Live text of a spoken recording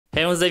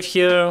Hey, I'm Dave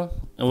here,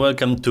 and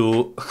welcome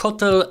to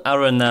Hotel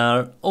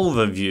Arena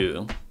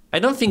Overview. I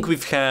don't think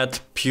we've had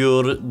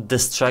pure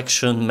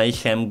destruction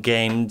mayhem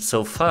game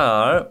so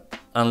far,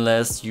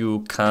 unless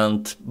you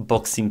count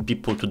boxing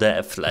people to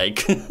death,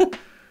 like.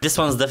 This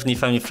one's definitely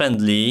family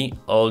friendly,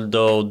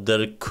 although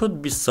there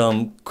could be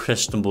some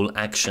questionable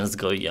actions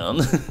going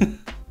on.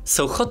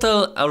 So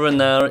Hotel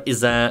Arena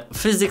is a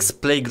physics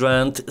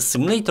playground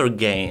simulator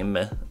game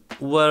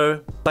where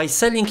by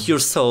selling your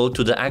soul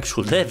to the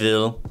actual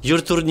devil,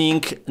 you're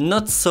turning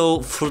not so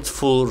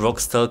fruitful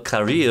Rockstar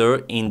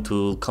career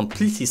into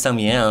completely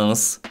something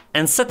else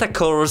and set a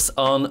course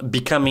on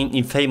becoming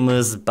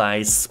infamous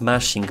by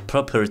smashing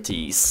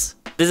properties.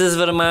 This is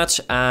very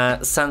much a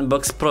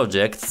sandbox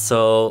project,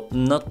 so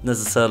not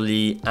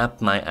necessarily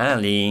up my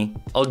alley,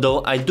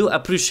 although I do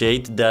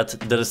appreciate that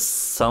there's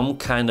some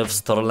kind of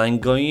storyline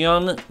going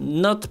on,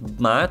 not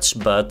much,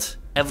 but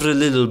every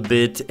little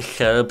bit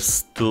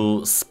helps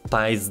to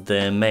spice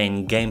the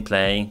main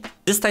gameplay.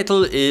 This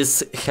title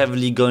is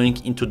heavily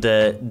going into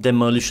the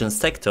demolition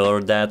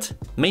sector that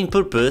main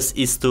purpose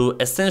is to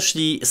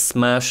essentially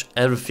smash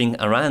everything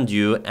around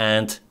you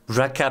and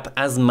rack up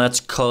as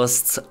much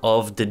costs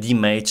of the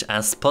damage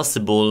as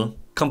possible,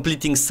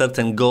 completing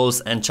certain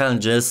goals and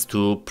challenges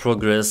to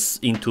progress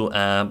into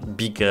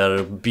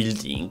bigger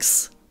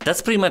buildings.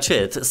 That's pretty much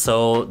it,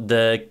 so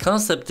the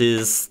concept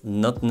is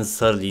not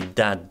necessarily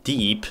that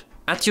deep.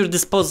 At your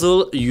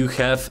disposal, you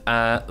have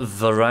a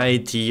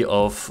variety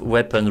of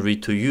weaponry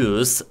to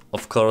use.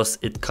 Of course,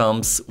 it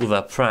comes with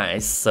a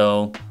price,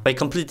 so by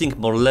completing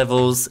more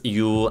levels,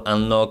 you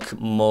unlock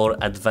more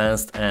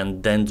advanced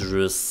and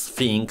dangerous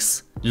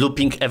things,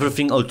 looping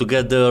everything all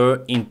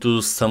together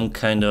into some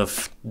kind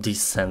of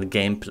decent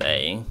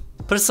gameplay.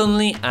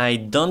 Personally, I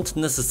don't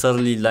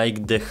necessarily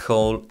like the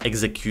whole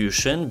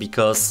execution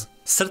because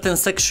certain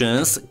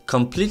sections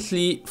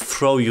completely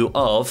throw you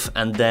off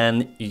and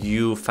then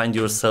you find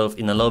yourself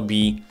in a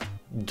lobby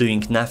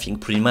doing nothing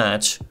pretty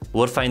much,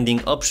 where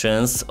finding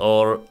options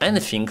or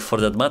anything for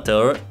that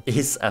matter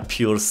is a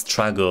pure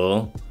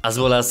struggle. As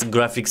well as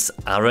graphics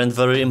aren't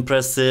very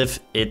impressive,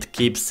 it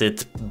keeps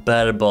it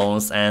bare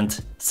bones and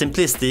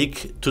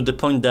simplistic to the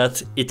point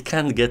that it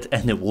can't get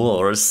any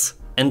worse.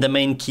 And the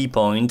main key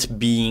point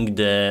being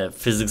the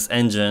physics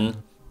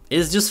engine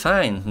is just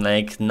fine,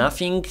 like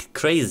nothing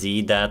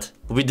crazy that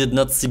we did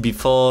not see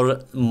before.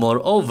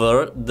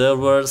 Moreover, there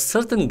were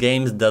certain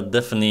games that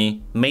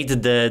definitely made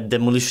the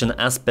demolition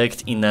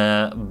aspect in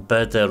a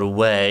better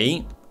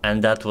way,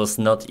 and that was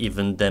not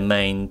even the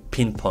main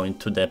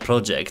pinpoint to the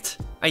project.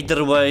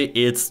 Either way,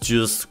 it's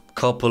just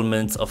couple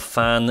minutes of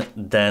fun,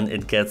 then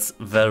it gets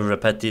very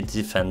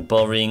repetitive and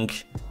boring,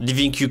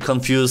 leaving you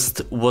confused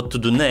what to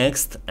do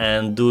next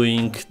and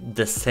doing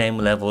the same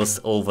levels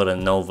over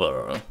and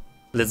over.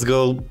 Let's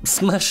go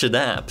smash it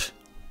up!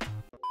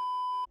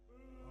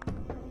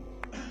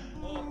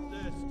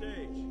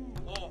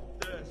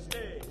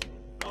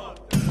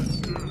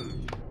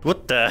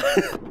 What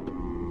the?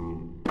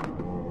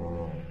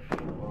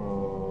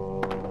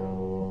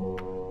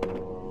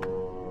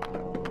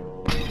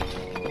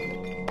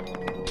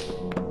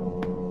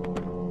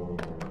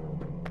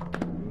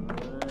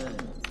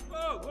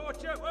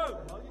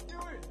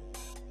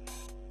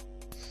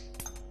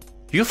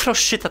 You throw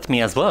shit at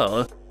me as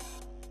well.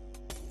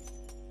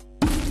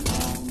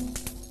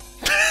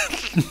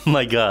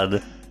 My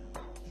god.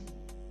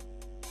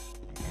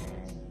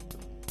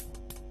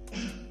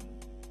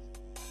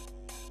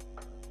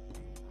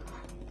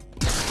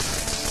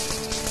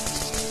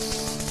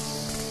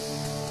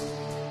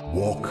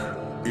 Walk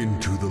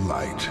into the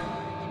light.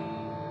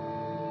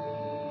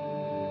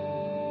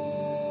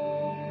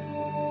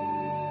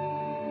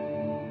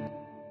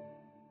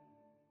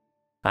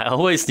 I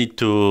always need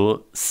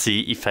to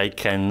see if I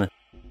can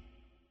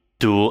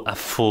do a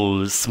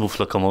full smooth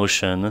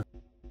locomotion.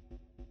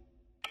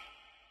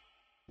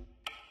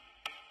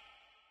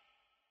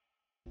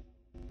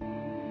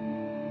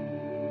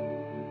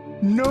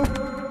 Nope.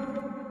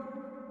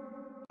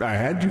 I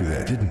had you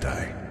there, didn't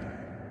I?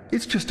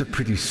 It's just a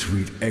pretty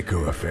sweet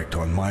echo effect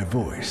on my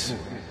voice.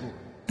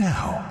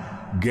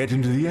 Now, get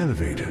into the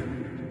elevator.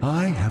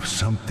 I have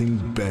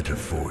something better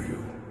for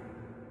you.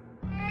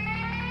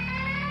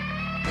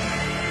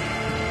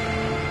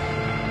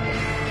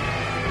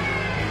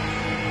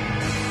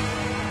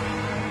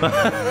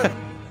 Well,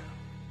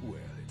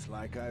 it's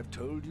like I've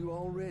told you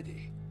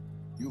already.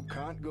 You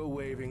can't go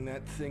waving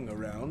that thing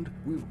around.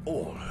 We've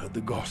all heard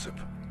the gossip.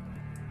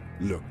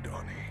 Look,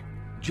 Donnie,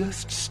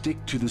 just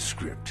stick to the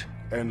script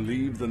and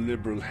leave the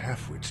liberal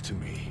half-wits to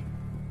me.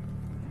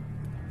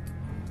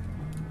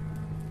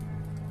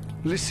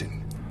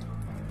 Listen,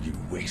 you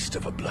waste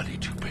of a bloody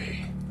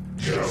toupee.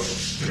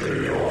 Just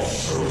stay off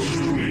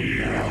social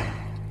media.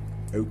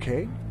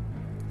 Okay?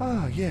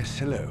 Ah, yes,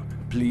 hello.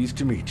 Pleased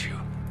to meet you.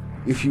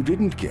 If you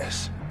didn't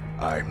guess,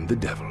 I'm the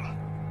devil.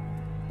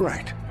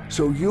 Right,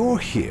 so you're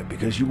here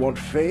because you want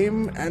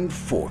fame and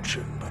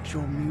fortune, but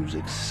your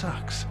music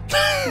sucks.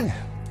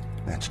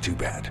 That's too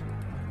bad.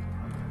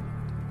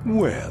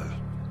 Well,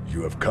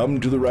 you have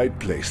come to the right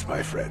place,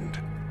 my friend.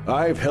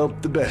 I've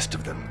helped the best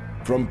of them.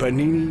 From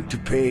Panini to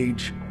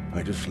Page,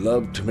 I just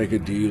love to make a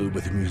deal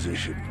with a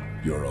musician.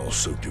 You're all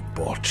so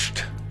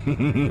debauched.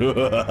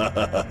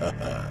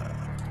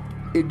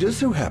 It just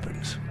so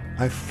happens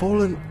I've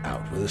fallen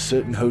out with a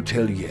certain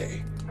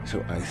hotelier,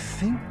 so I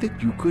think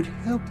that you could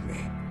help me.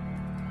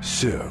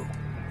 So,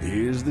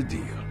 here's the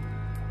deal.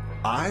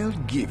 I'll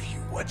give you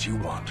what you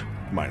want,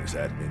 minus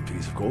admin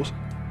fees, of course.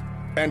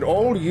 And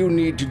all you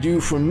need to do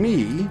for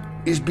me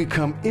is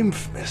become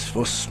infamous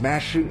for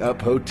smashing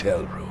up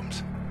hotel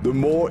rooms. The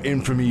more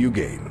infamy you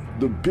gain,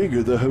 the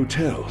bigger the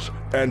hotels,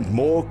 and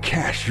more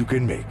cash you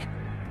can make.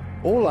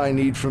 All I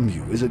need from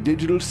you is a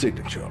digital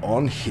signature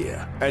on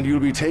here, and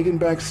you'll be taken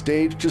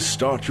backstage to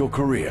start your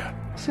career.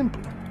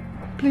 Simple.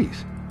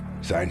 Please,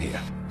 sign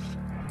here.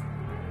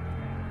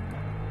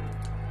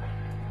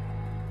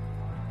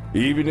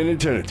 Even in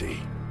eternity,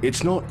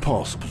 it's not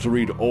possible to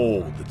read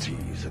all the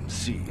T's and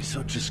C's,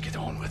 so just get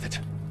on with it.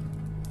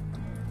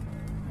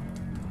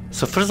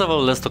 So first of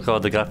all, let's talk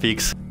about the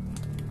graphics.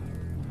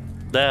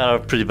 They are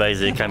pretty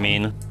basic, I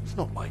mean. It's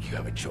not like you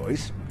have a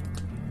choice.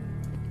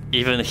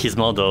 Even his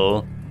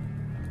model.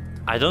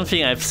 I don't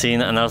think I've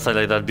seen an art style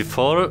like that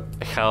before,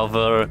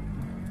 however,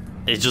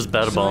 it's just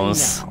bare bones.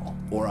 Sign now,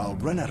 or I'll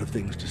run out of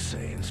things to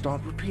say and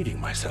start repeating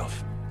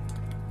myself.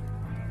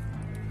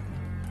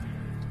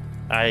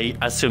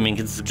 Assuming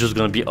it's just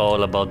gonna be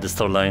all about the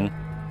storyline.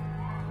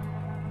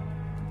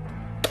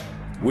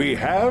 We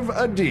have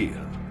a deal.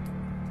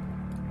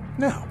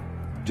 Now,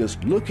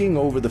 just looking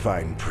over the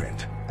fine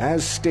print,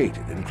 as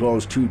stated in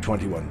Clause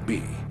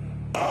 221B.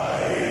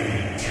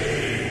 I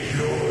take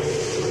your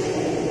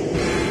soul.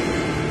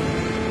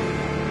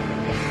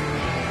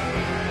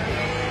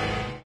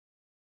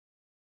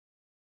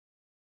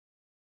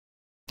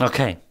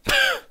 Okay,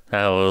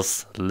 that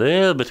was a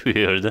little bit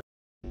weird.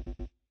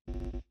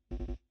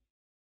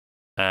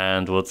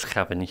 And what's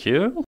happening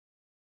here?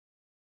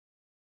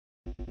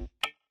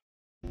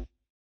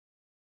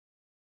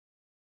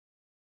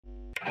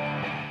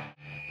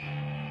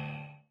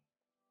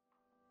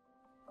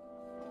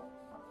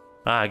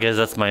 I guess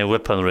that's my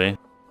weaponry.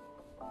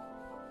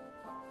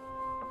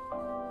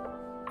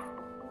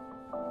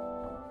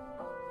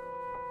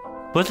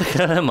 What the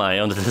hell am I,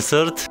 on the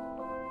desert?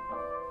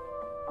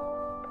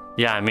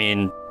 Yeah, I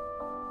mean,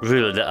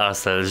 really the art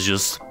style is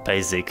just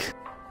basic.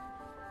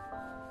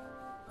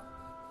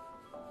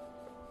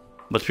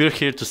 But we're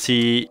here to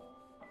see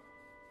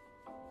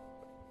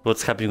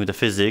what's happening with the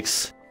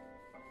physics.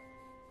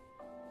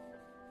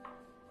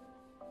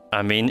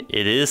 I mean,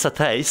 it is a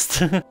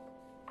taste.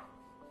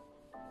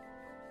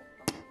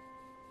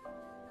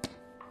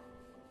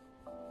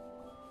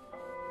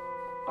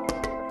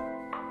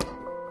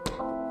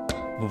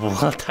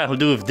 What I'll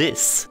do with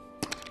this?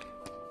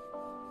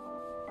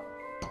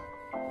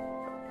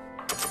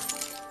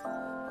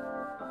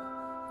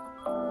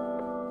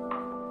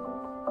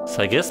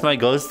 So I guess my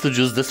goal is to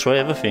just destroy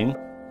everything.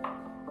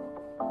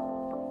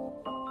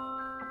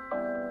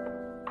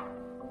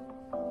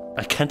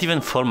 I can't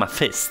even form a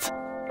fist.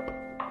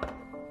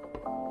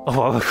 Oh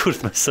wow, I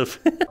hurt myself.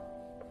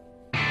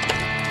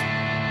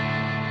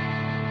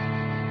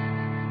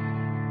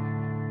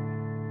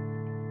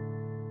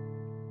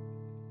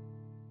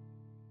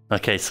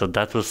 Okay, so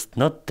that was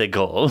not the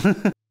goal.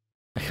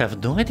 I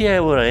have no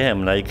idea where I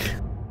am, like...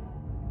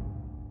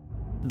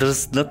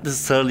 There's not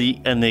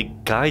necessarily any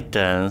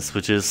guidance,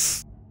 which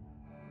is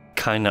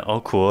kinda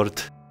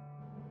awkward.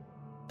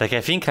 Like,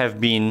 I think I've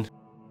been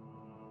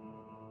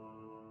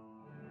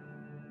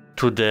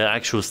to the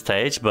actual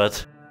stage,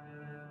 but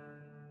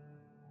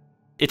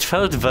it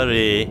felt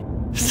very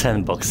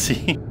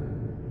sandboxy.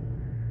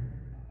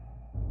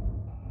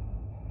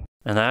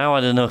 And now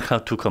I don't know how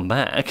to come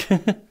back.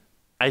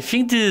 I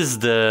think this is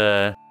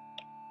the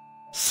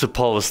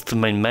supposed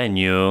main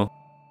menu,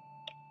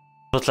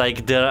 but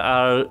like there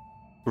are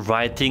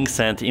writings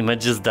and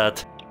images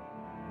that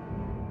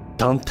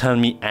don't tell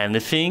me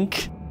anything.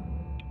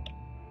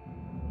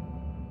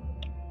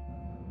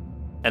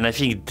 And I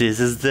think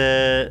this is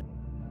the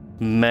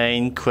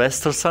main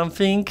quest or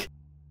something.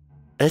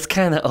 It's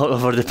kinda all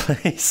over the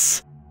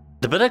place.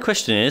 The better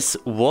question is,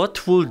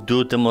 what will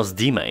do the most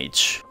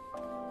damage?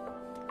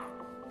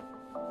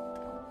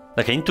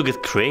 Like, I need to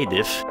get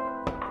creative.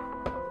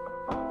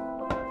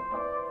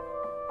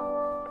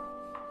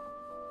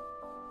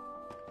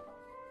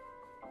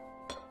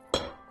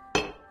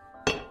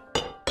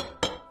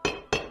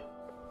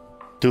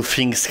 Do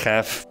things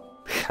have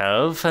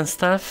health and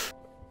stuff?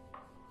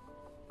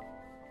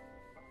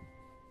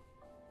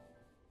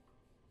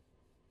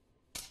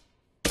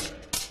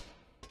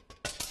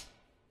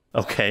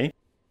 Okay.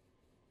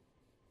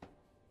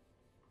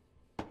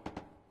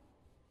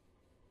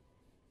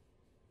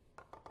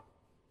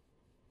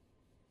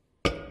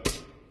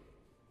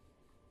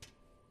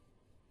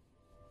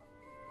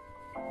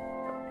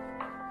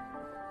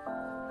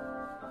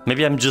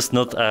 Maybe I'm just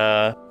not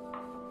a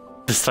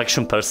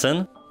distraction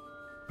person.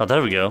 Oh,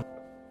 there we go.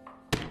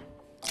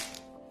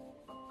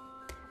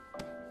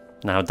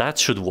 Now that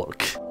should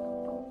work.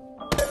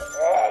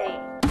 Hey,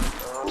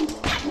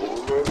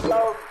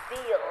 go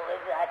feel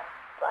that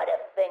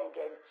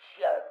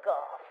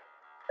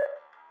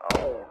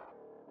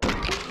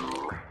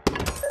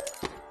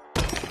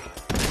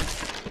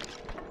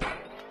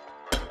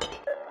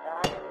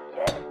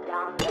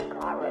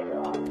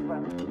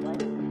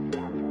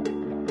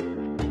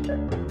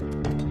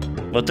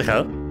What the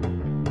hell?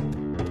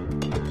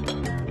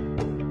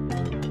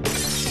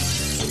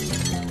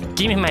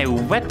 Give me my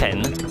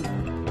weapon!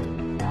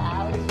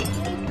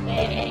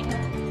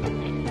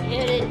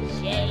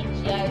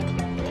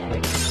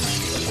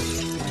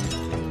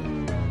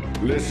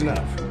 Listen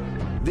up.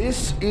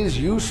 This is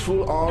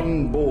useful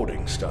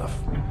onboarding stuff.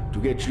 To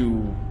get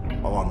you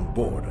on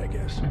board, I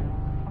guess.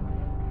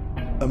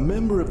 A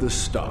member of the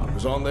staff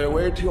is on their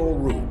way to your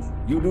room.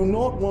 You do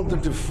not want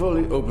them to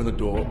fully open the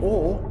door,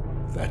 or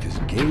that is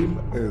game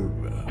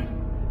over.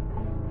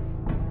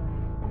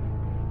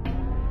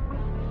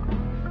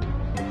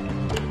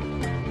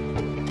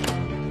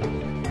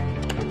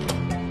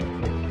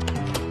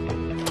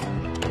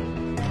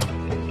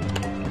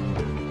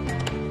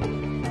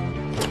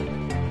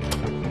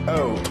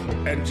 Oh,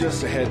 and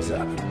just a heads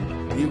up.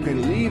 You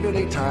can leave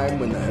any time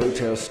when the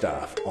hotel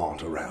staff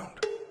aren't around.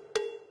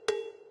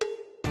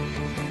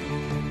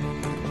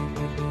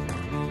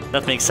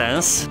 That makes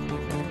sense. I'm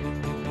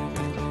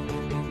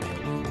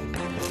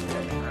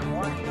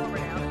walking over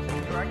now to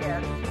speak to our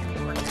guest.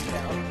 For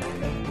yourself.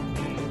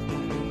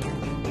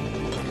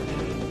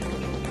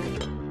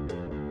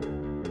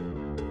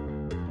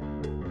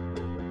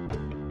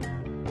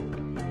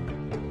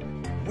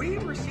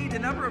 We've received a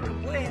number of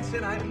complaints,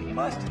 and I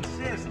must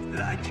insist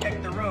that I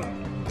check the room.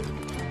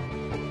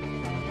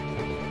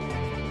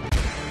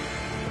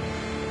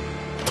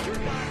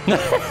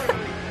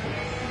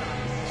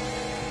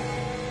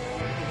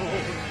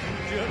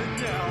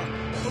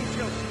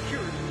 Hotel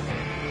security.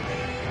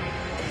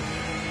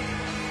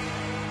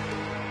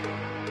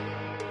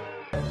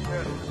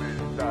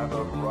 Estimated time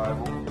of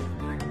arrival,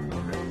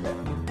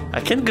 6:57.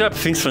 I can grab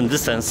things from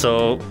distance,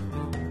 so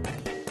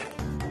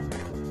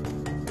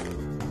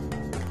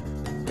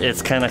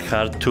it's kinda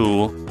hard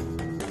to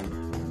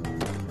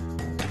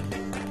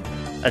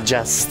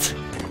adjust.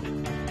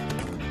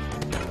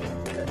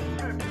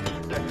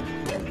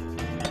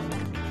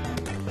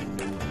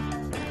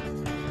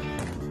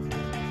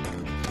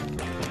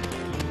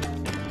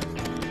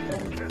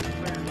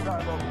 Estimated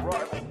time of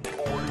arrival,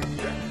 40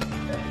 seconds.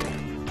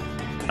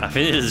 I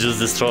think it is just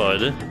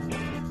destroyed,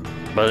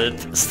 but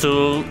it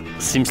still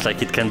seems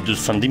like it can do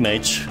some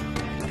damage.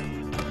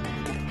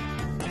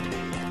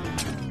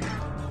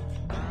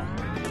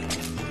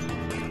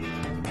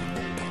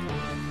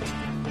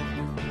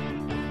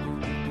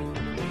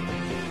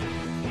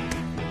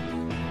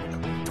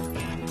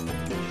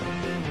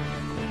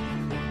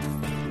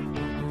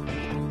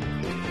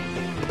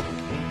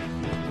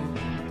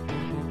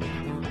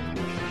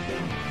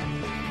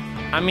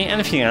 I mean,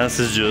 anything else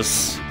is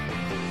just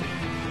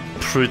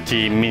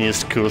pretty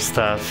minuscule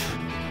stuff.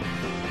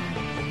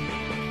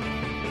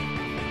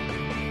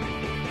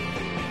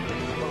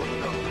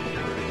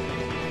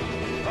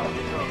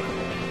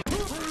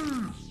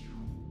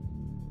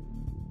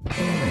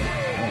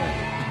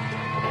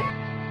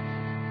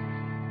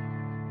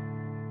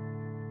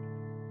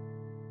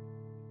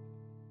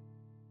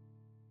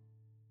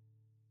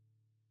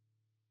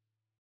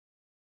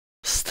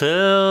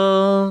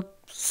 Still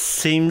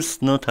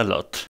seems not a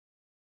lot.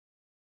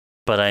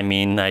 But I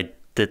mean, I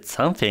did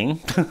something.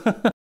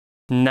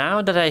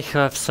 Now that I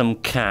have some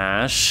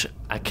cash,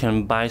 I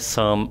can buy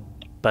some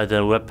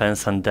better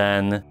weapons and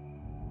then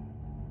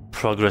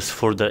progress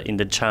further in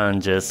the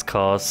challenges,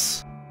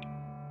 cause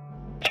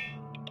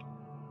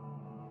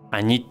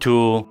I need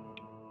to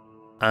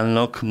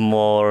unlock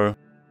more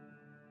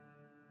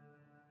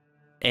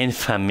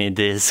infamy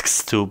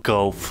discs to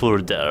go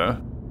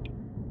further.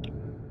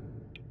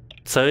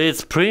 So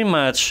it's pretty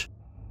much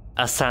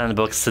a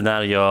sandbox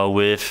scenario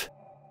with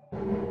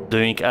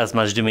doing as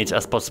much damage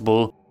as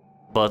possible,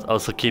 but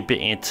also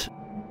keeping it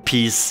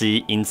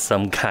PC in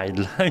some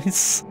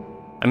guidelines.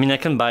 I mean, I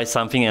can buy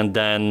something and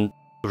then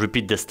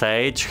repeat the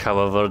stage,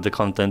 however the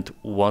content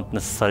won't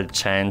necessarily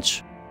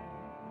change,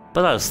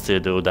 but I'll still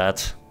do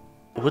that.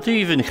 What do you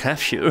even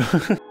have here?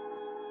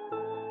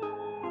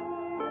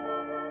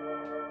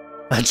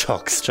 A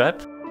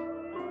jockstrap?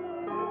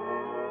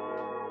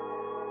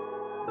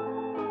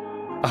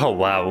 Oh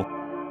wow,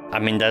 I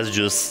mean that's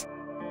just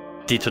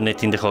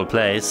detonating the whole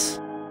place.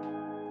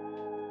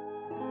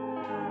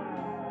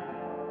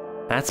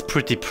 That's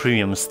pretty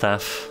premium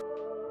stuff.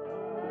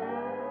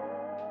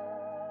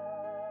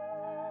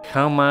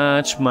 How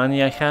much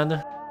money I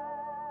had?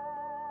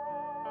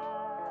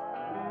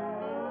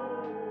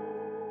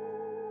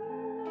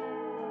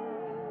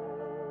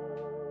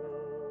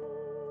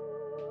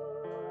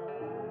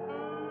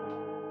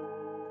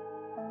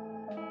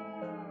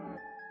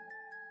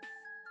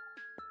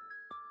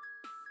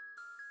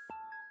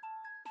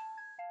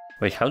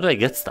 Wait, how do I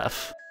get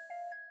stuff?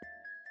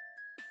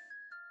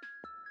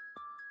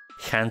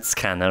 Hand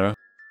scanner.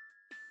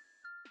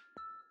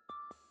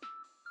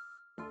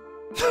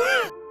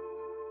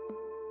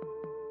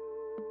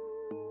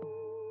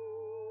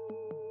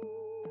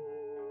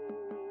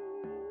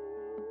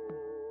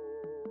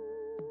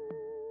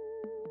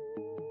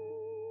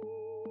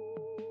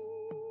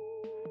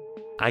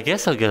 I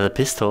guess I'll get a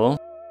pistol.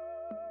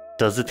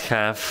 Does it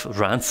have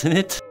rounds in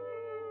it?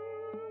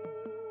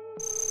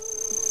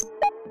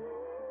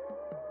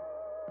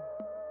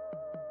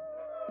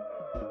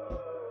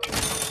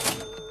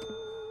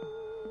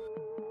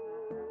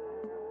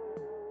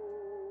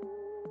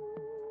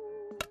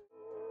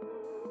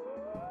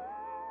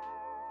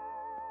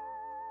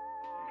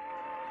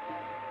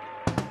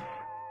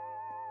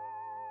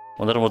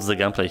 Wonder what's the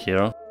gameplay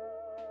here.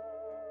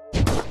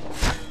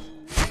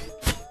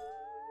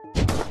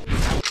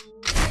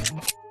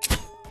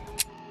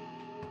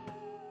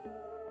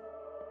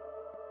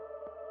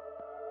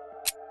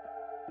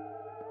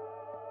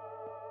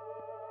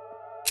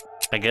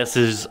 I guess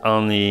there's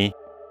only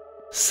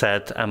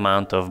set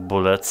amount of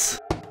bullets.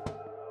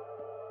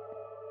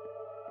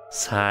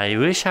 So I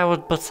wish I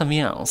would put something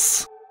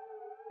else.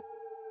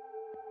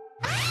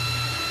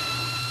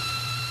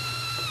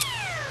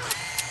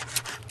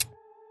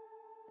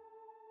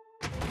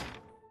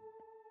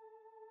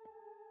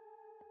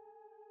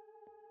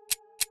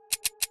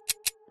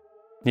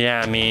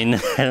 Yeah, I mean,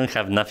 I don't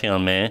have nothing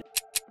on me.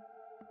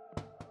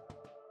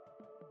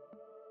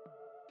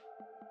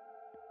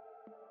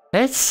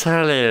 It's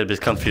a little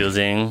bit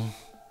confusing.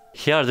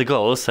 Here are the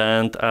goals,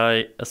 and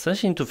I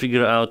essentially need to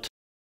figure out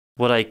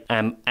what I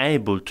am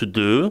able to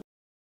do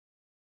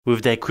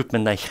with the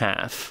equipment I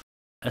have.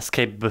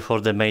 Escape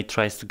before the maid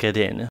tries to get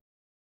in.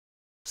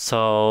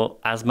 So,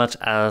 as much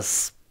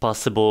as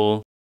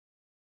possible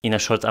in a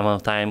short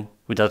amount of time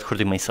without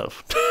hurting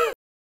myself.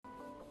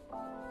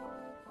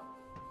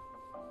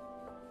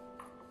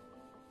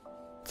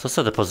 So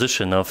also the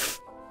position of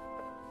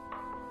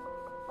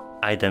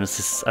items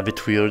is a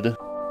bit weird. It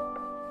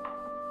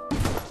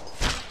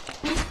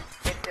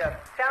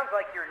sounds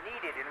like you're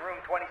needed in room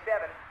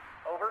 27.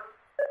 Over.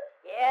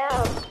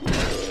 Yeah.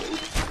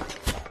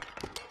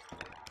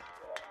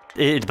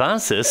 It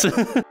bounces.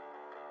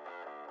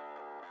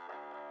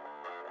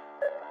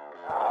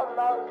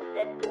 Almost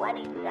at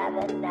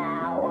 27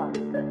 now.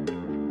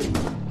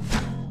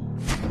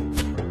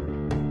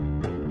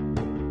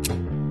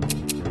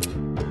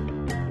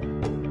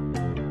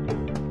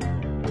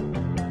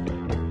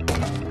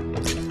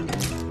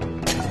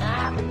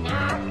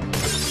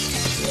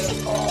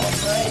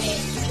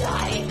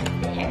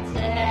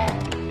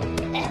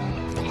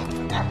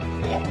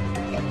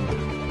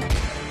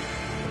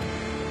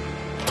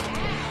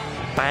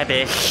 Bye,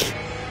 bitch.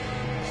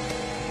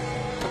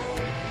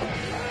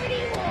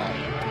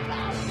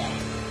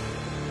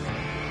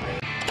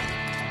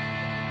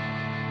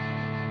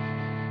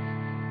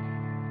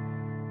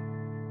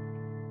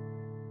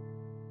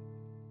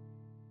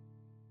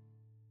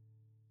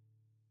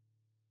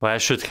 Well, I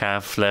should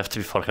have left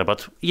before her,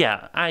 but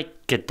yeah, I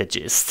get the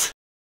gist.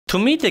 To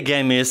me, the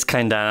game is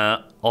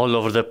kinda all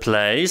over the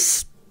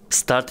place,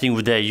 starting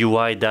with the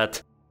UI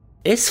that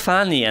is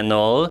funny and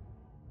all,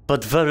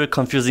 but very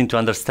confusing to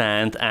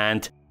understand,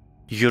 and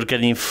you're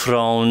getting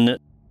thrown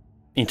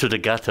into the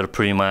gutter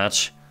pretty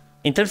much.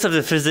 In terms of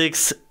the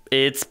physics,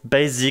 it's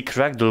basic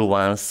ragdoll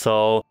one,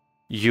 so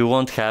you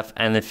won't have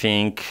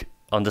anything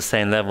on the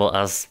same level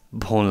as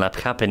Bone Lab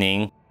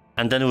happening.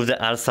 And then with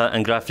the art style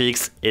and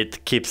graphics,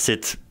 it keeps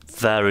it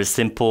very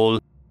simple.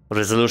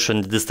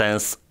 Resolution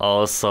distance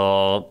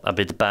also a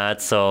bit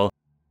bad, so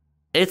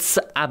it's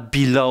a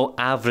below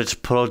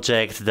average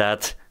project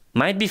that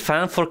might be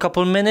fun for a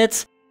couple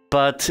minutes,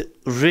 but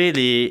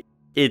really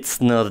it's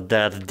not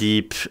that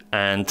deep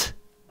and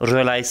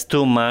relies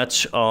too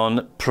much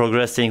on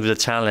progressing with the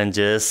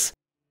challenges,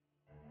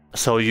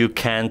 so you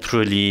can't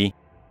really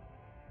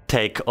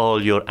take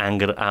all your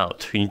anger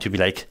out. You need to be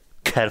like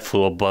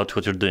careful about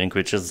what you're doing,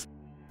 which is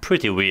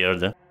pretty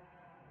weird.